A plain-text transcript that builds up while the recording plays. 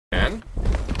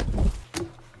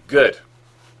Good.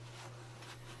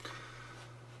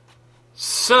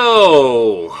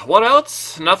 So, what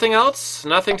else? Nothing else?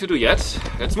 Nothing to do yet.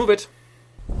 Let's move it.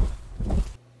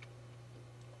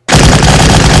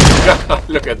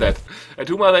 Look at that. At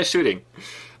whom are they shooting?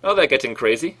 Oh, they're getting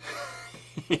crazy.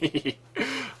 They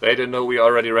didn't know we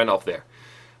already ran off there.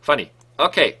 Funny.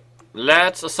 Okay,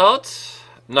 let's assault.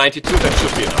 92, that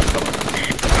should be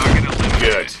enough. Come on.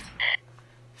 Good.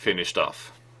 Finished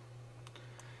off.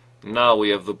 Now we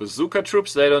have the bazooka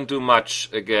troops. They don't do much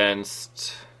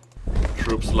against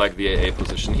troops like the AA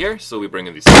position here, so we bring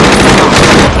in these.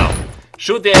 Now,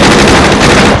 shoot the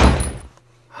AA.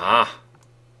 Ah.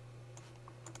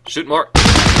 Shoot more.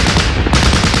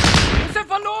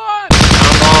 Come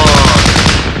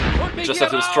on. We just have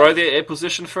to destroy the AA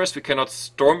position first. We cannot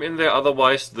storm in there,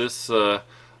 otherwise this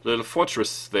little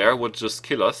fortress there would just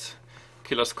kill us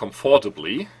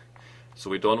comfortably.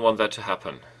 So we don't want that to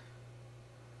happen.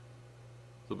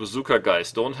 The bazooka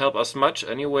guys don't help us much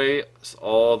anyway.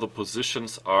 All the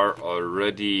positions are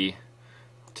already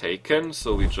taken,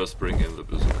 so we just bring in the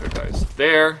bazooka guys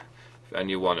there. If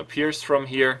anyone appears from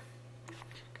here,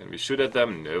 can we shoot at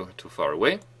them? No, too far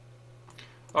away.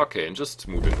 Okay, and just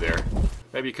move in there.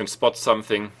 Maybe you can spot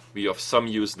something, be of some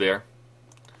use there.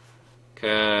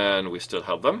 Can we still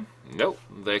help them? No,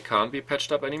 they can't be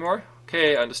patched up anymore.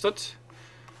 Okay, understood.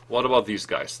 What about these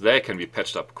guys? They can be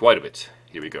patched up quite a bit.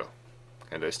 Here we go.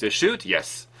 Can they still shoot?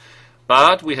 Yes.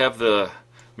 But we have the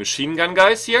machine gun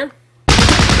guys here.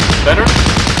 Better.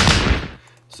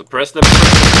 Suppress them as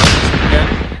much as we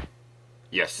can.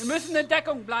 Yes. Wir müssen in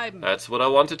Deckung bleiben. That's what I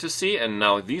wanted to see. And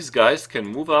now these guys can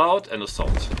move out and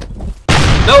assault.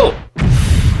 No!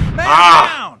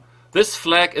 Ah! This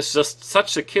flag is just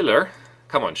such a killer.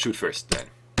 Come on, shoot first then.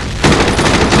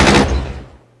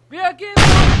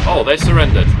 Oh, they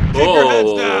surrendered.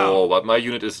 Oh, but my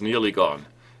unit is nearly gone.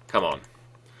 Come on.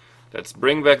 Let's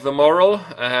bring back the moral,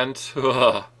 and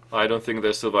I don't think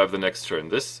they survive the next turn.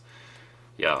 This,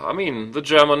 yeah, I mean, the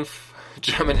German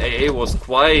AA was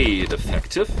quite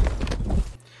effective.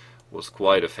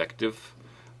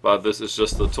 But this is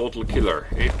just a total killer.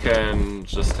 It can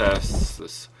just have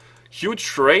this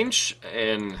huge range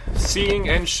in seeing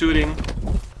and shooting.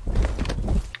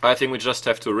 I think we just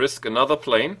have to risk another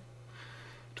plane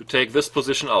to take this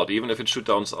position out, even if it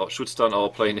shoots down our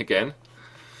plane again.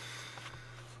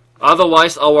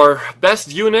 Otherwise, our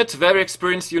best unit, very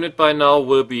experienced unit by now,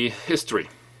 will be history.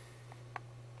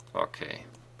 Okay.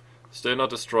 Still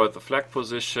not destroyed the flag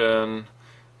position.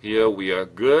 Here we are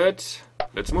good.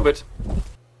 Let's move it.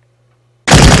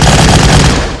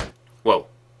 Whoa.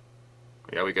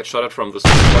 Yeah, we get shot at from this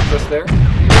fortress there.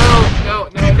 No,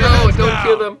 don't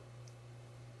kill them.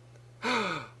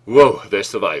 Whoa, they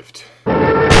survived.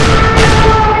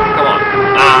 Come on.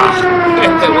 Ah,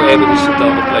 they were able to shoot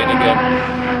down the plane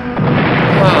again.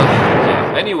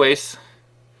 Yeah. Anyways.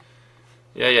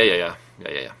 Yeah.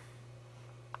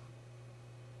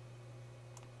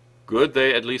 Good,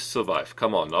 they at least survived.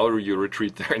 Come on, now you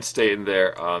retreat there and stay in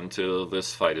there until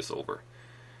this fight is over.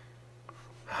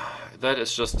 That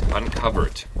is just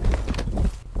uncovered.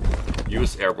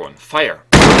 Use airborne. Fire!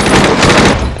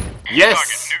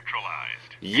 Yes!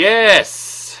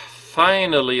 Yes!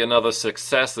 Finally another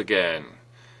success again.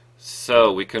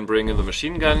 So we can bring in the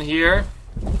machine gun here.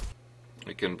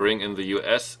 We can bring in the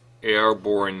US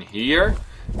Airborne here.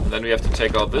 And then we have to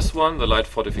take out this one, the light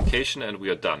fortification, and we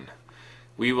are done.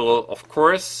 We will, of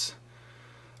course,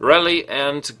 rally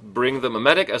and bring them a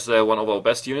medic, as they're one of our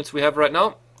best units we have right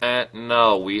now. And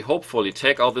now we hopefully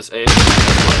take out this A. Come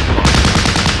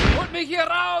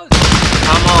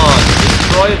on,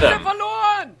 destroy them.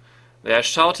 They are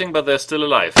shouting, but they're still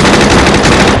alive.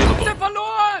 Destroy them.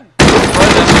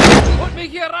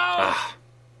 Ah.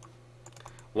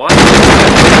 Why?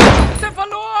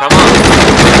 Come on.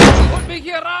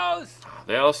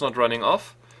 They're also not running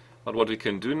off. But what we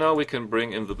can do now, we can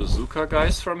bring in the bazooka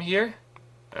guys from here.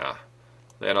 Yeah,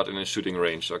 they're not in a shooting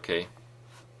range, okay.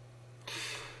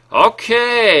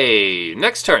 Okay,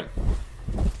 next turn.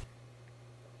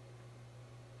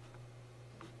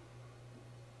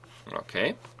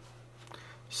 Okay.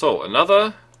 So,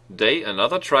 another day,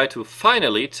 another try to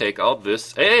finally take out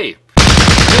this AA.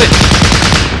 Do it!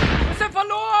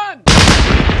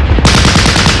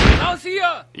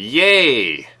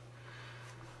 Yay!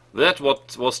 That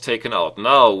what was taken out.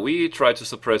 Now we try to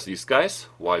suppress these guys.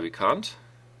 Why we can't?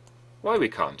 Why we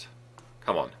can't?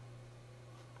 Come on.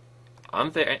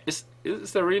 Aren't there? Is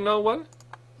there really no one?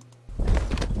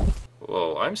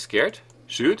 Whoa, I'm scared.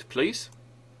 Shoot, please.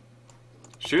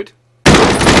 Shoot.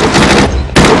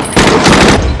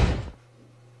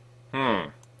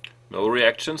 No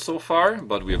reaction so far,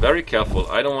 but we're very careful.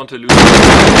 I don't want to lose.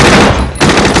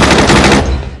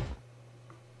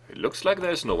 It looks like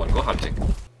there's no one. Go hunting.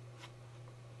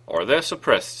 Or they're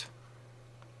suppressed.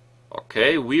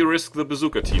 Okay, we risk the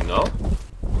bazooka team now.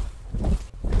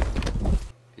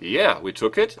 Yeah, we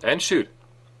took it and shoot.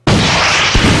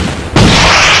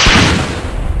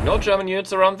 No German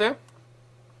units around there?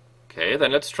 Okay,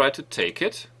 then let's try to take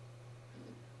it.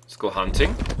 Let's go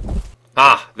hunting.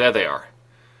 Ah, there they are.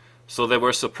 So they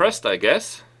were suppressed, I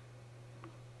guess.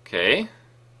 Okay.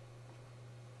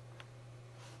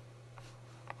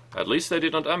 At least they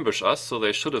did not ambush us, so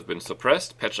they should have been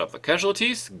suppressed. Patch up the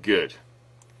casualties. Good.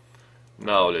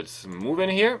 Now let's move in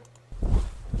here.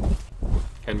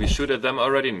 Can we shoot at them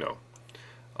already? No.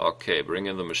 Okay, bring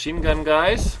in the machine gun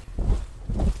guys.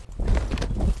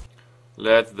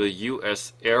 Let the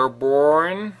US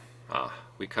Airborne... Ah,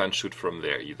 we can't shoot from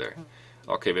there either.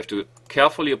 Okay, we have to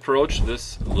carefully approach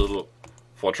this little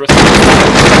fortress.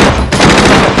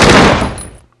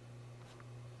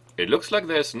 It looks like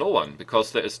there's no one,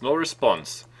 because there is no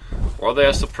response. Or they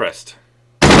are suppressed.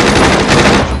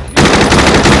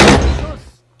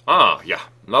 Ah, yeah.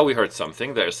 Now we heard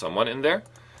something. There is someone in there.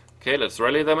 Okay, let's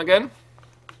rally them again.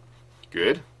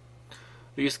 Good.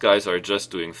 These guys are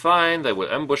just doing fine. They will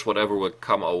ambush whatever will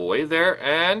come our way there.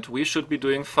 And we should be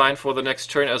doing fine for the next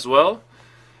turn as well.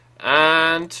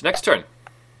 And next turn.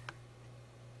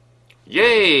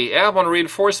 Yay! Airborne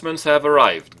reinforcements have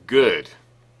arrived. Good.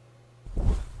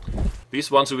 These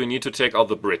ones we need to take out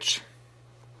the bridge.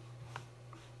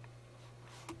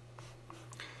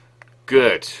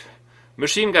 Good.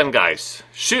 Machine gun guys,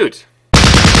 shoot!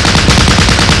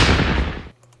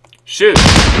 Shoot!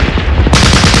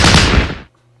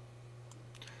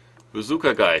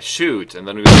 Bazooka guys, shoot! And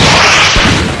then we...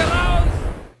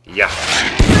 Yeah!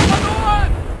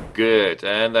 Good,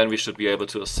 and then we should be able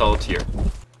to assault here.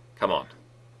 Come on.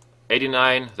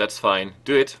 89, that's fine.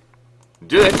 Do it.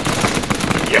 Do it!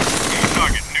 Yes!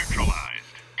 Target neutralized.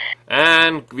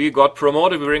 And we got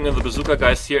promoted. We bring in the bazooka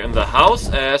guys here in the house,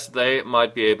 as they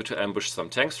might be able to ambush some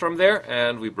tanks from there.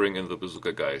 And we bring in the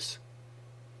bazooka guys.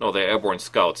 No, they're airborne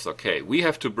scouts. Okay, we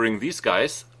have to bring these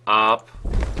guys up.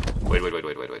 Wait.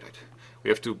 We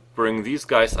have to bring these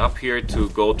guys up here to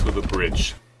go to the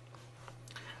bridge.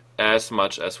 As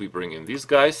much as we bring in these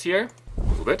guys here.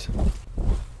 Move it.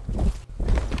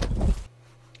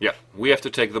 Yeah, we have to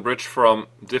take the bridge from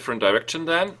different direction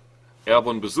then.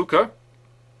 Airborne bazooka.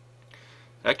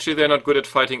 Actually, they're not good at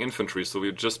fighting infantry, so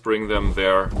we just bring them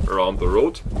there around the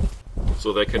road,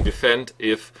 so they can defend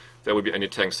if there will be any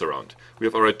tanks around. We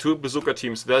have already 2 bazooka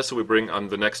teams there, so we bring on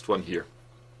the next one here.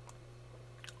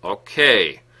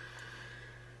 Okay.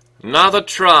 Another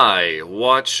try.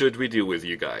 What should we do with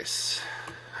you guys?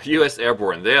 US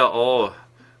Airborne, they are all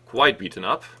quite beaten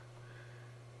up.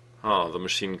 Oh, the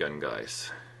machine gun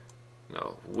guys.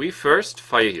 No, we first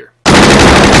fire here.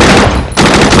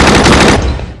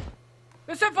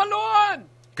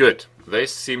 Good. They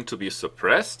seem to be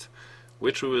suppressed,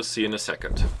 which we will see in a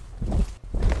second.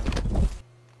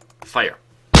 Fire.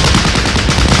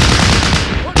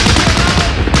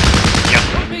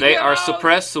 Yeah, they are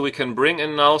suppressed, so we can bring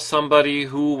in now somebody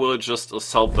who will just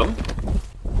assault them.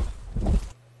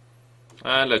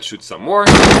 And let's shoot some more.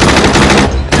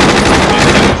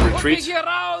 Retreat.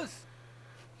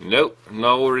 Nope,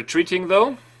 no retreating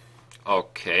though.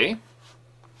 Okay.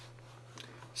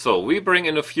 So we bring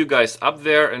in a few guys up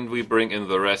there and we bring in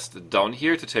the rest down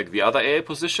here to take the other AA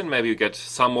position. Maybe we get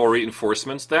some more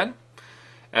reinforcements then.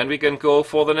 And we can go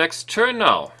for the next turn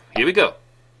now. Here we go.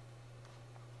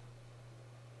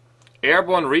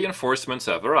 Airborne reinforcements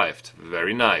have arrived.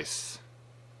 Very nice.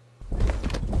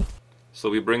 So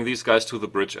we bring these guys to the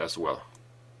bridge as well.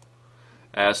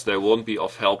 As they won't be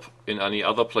of help in any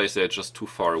other place, they're just too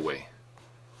far away.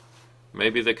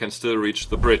 Maybe they can still reach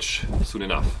the bridge soon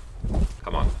enough.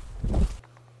 Come on.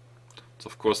 It's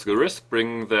of course the risk.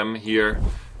 Bring them here.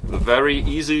 The very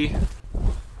easy,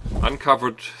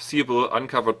 uncovered, seeable,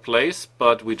 uncovered place.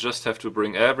 But we just have to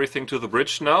bring everything to the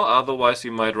bridge now. Otherwise we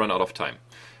might run out of time.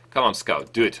 Come on,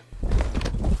 Scout. Do it.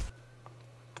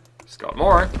 Scout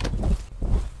more.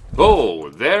 Oh,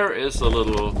 there is a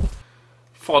little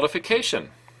fortification.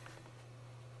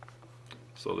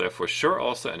 So there are for sure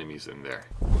also enemies in there.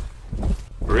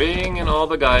 Bring in all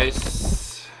the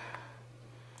guys.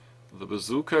 The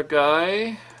bazooka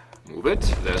guy. Move it.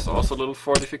 There's also a little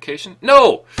fortification.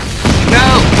 No!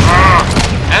 No!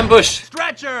 Ah! Ambush!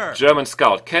 Stretcher! German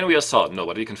scout. Can we assault? No,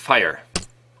 but we can fire.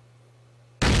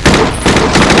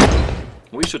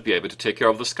 We should be able to take care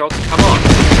of the scouts. Come on.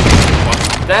 What's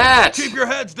that? Keep your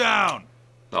heads down!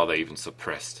 Now they're even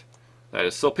suppressed. That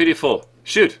is so pitiful.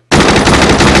 Shoot!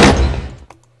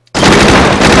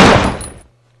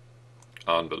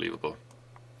 Unbelievable.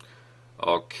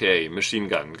 Okay, machine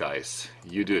gun guys.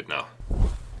 You do it now.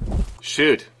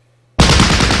 Shoot.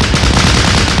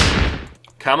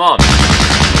 Come on.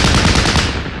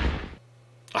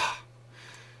 Ah.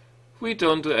 We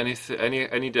don't do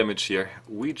any damage here.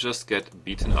 We just get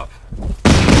beaten up.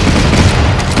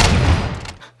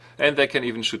 And they can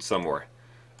even shoot some more.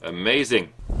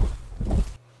 Amazing.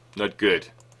 Not good.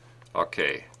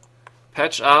 Okay.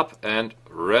 Patch up and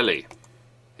rally.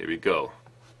 Here we go.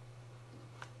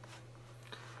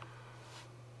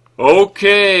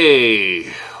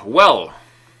 Okay. Well,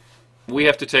 we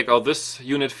have to take out this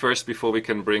unit first before we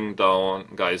can bring down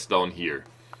guys down here.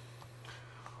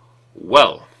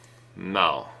 Well,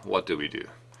 now what do?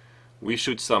 We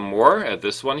shoot some more at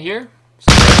this one here.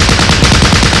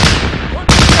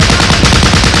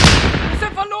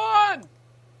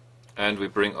 And we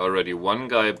bring already one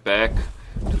guy back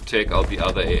to take out the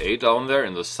other AA down there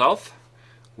in the south.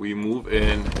 We move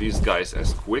in these guys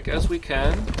as quick as we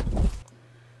can.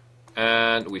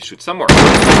 And we shoot some more.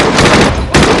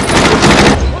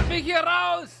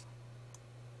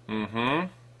 Mm-hmm.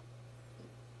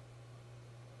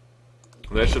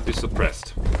 They should be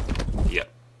suppressed. Yeah.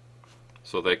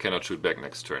 So they cannot shoot back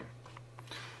next turn.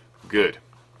 Good.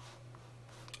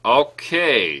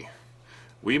 Okay.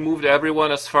 We moved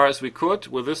everyone as far as we could.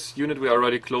 With this unit we are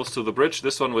already close to the bridge.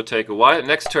 This one will take a while.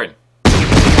 Next turn.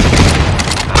 Shoot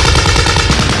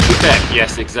back.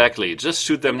 Yes, exactly. Just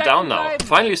shoot them down now.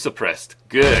 Finally suppressed.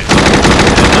 Good.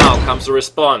 And now comes the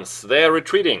response. They are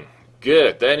retreating.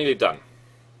 Good. They're nearly done.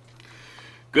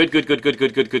 Good, good, good, good,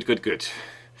 good, good, good, good, good.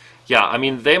 Yeah, I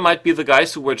mean, they might be the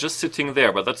guys who were just sitting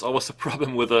there, but that's always a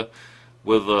problem with the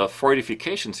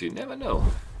fortifications. You never know.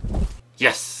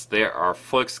 Yes, there are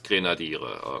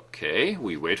Volksgrenadiere. Okay,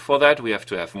 we wait for that. We have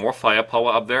to have more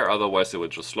firepower up there, otherwise they will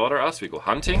just slaughter us. We go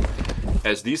hunting,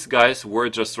 as these guys were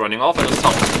just running off in the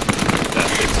south.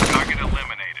 That's it. Target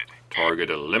eliminated.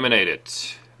 Target eliminated.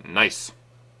 Nice.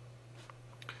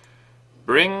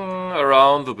 Bring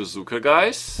around the bazooka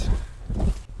guys.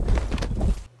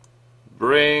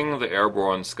 Bring the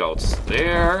airborne scouts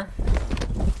there.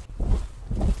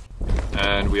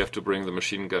 And we have to bring the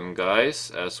machine gun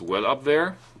guys as well up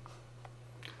there.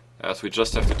 As we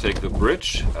just have to take the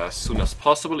bridge as soon as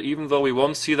possible, even though we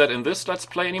won't see that in this Let's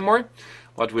Play anymore.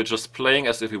 But we're just playing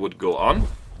as if we would go on.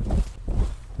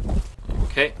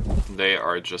 Okay, they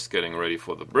are just getting ready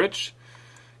for the bridge.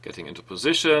 Getting into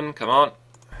position, come on.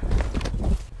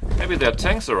 Maybe there are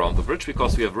tanks around the bridge,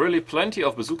 because we have really plenty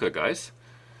of bazooka guys.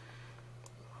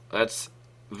 That's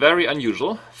very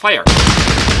unusual. Fire!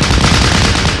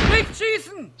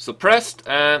 Suppressed,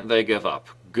 and they give up.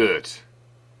 Good.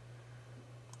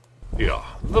 Yeah,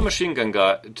 the machine gun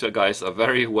guys are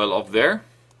very well off there.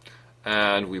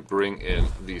 And we bring in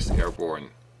these airborne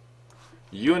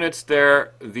units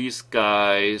there. These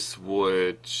guys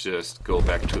would just go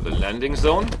back to the landing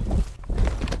zone.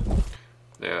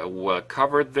 They're well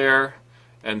covered there.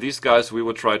 And these guys we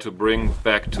will try to bring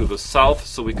back to the south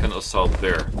so we can assault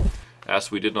there. As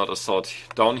we did not assault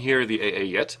down here the AA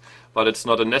yet. But it's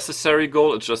not a necessary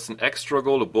goal, it's just an extra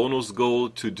goal, a bonus goal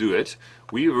to do it.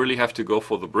 We really have to go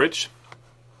for the bridge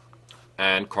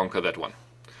and conquer that one.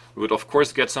 We would of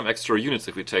course get some extra units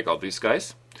if we take out these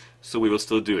guys. So we will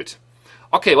still do it.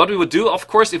 Okay, what we would do, of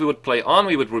course, if we would play on,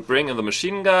 we would bring in the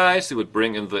machine guys, we would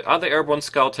bring in the other airborne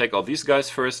scout, take out these guys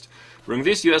first. Bring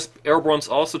these US airbornes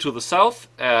also to the south,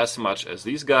 as much as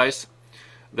these guys.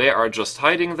 They are just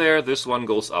hiding there. This one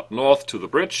goes up north to the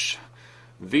bridge.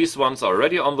 These ones are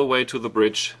already on the way to the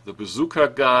bridge. The bazooka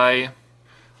guy,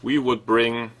 we would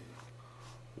bring,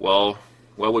 well,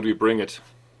 where would we bring it?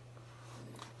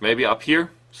 Maybe up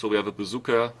here, so we have a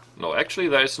bazooka. No, actually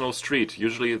there is no street.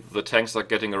 Usually the tanks are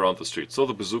getting around the street. So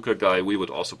the bazooka guy we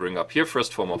would also bring up here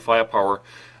first for more firepower.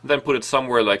 Then put it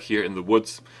somewhere like here in the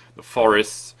woods, the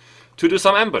forests, to do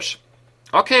some ambush.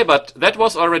 Okay, but that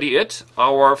was already it.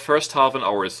 Our first half an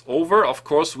hour is over. Of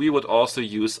course, we would also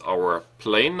use our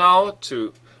plane now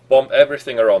to bomb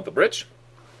everything around the bridge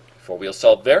before we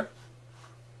assault there.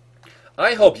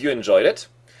 I hope you enjoyed it.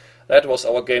 That was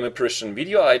our Game Impression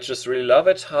video. I just really love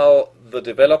it how the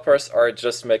developers are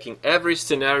just making every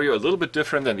scenario a little bit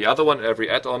different than the other one, every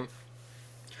add-on,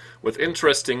 with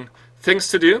interesting things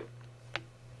to do.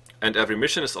 And every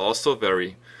mission is also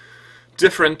very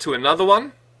different to another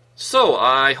one. So,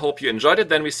 I hope you enjoyed it.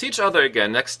 Then we see each other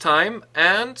again next time.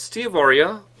 And Steve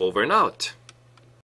Warrior, over and out.